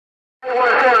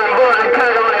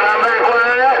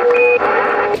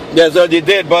That's what you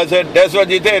did, Buzzard. That's what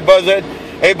you did, Buzzard.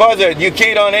 Hey, Buzzard, you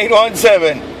keyed on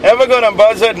 817. Have a good one,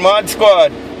 Buzzard.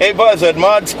 ModSquad. Hey, Buzzard,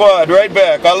 ModSquad. Right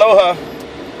back. Aloha.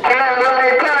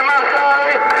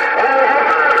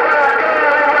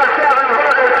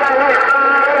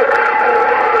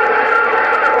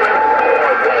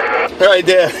 Right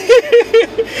there.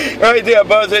 Right there,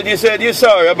 Buzzard. You said you're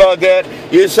sorry about that.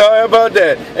 You're sorry about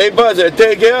that. Hey, Buzzard,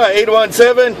 take care.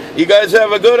 817. You guys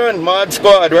have a good one.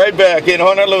 ModSquad. Right back in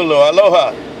Honolulu.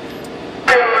 Aloha.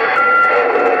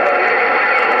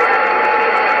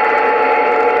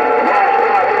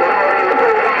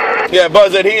 Yeah,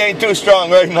 Buzzard, he ain't too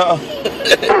strong right now.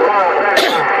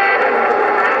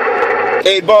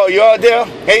 Hey, Ball, you out there?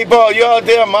 Hey, Ball, you out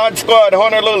there? ModSquad,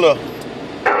 Honolulu.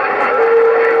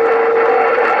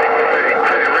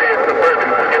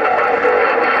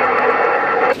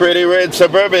 Pretty red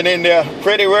Suburban in there.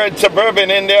 Pretty red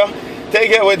Suburban in there. Take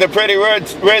it with the pretty red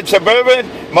Suburban.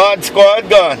 ModSquad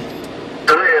gone.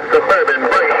 Red Suburban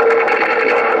break.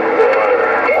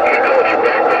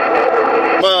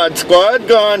 ModSquad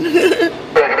gone.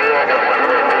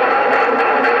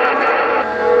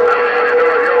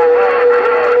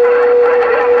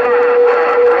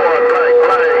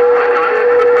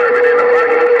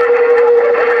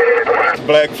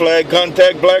 Black Flag,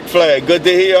 contact Black Flag. Good to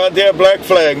hear you out there, Black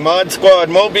Flag. ModSquad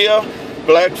Mobile,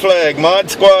 Black Flag,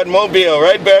 ModSquad Mobile.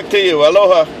 Right back to you.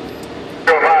 Aloha.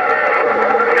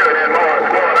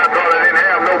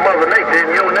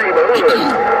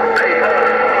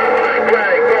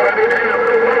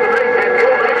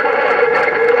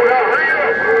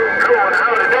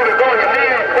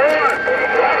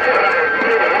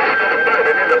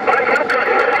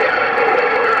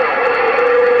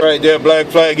 Right there, Black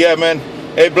Flag. Yeah, man.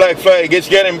 Hey, Black Flag, it's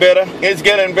getting better. It's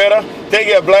getting better. Take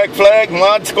your Black Flag,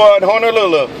 ModSquad,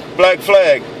 Honolulu. Black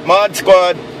Flag,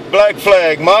 ModSquad, Black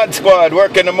Flag, ModSquad,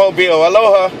 working the Mobile.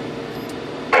 Aloha.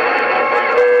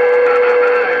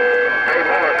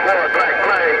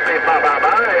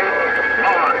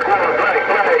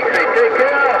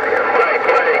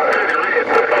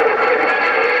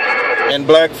 And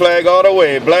Black Flag all the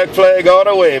way. Black Flag all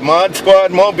the way. ModSquad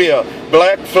Mobile.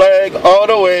 Black Flag all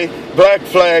the way. Black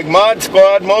Flag,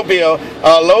 ModSquad Mobile.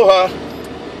 Aloha.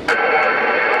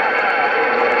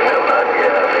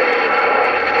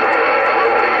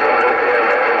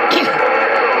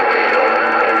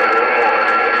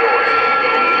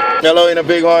 Hello in a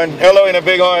big horn. Hello in a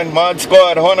big horn.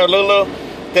 ModSquad Honolulu.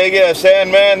 Take care,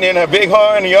 Sandman in a big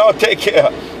horn. Y'all take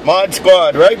care.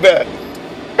 ModSquad, right back.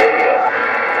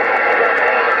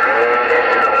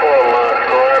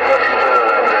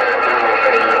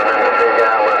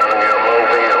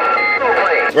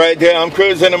 Right there, I'm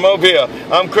cruising the Mobile.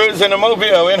 I'm cruising the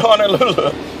Mobile in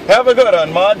Honolulu. Have a good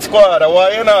one, ModSquad,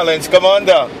 Hawaiian Islands. Come on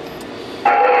down.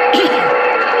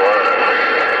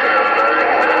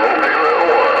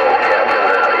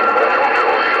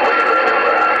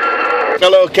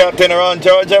 Hello, Captain around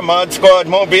Georgia, ModSquad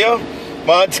Mobile.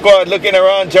 ModSquad looking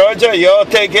around Georgia. Y'all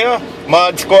take care.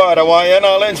 ModSquad, Hawaiian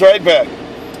Islands. Right back.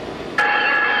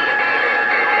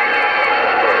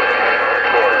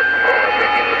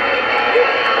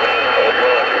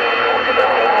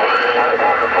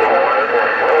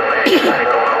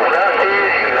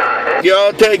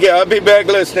 Y'all take it. I'll be back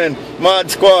listening.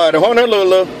 ModSquad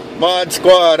Honolulu.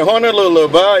 ModSquad Honolulu.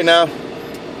 Bye now.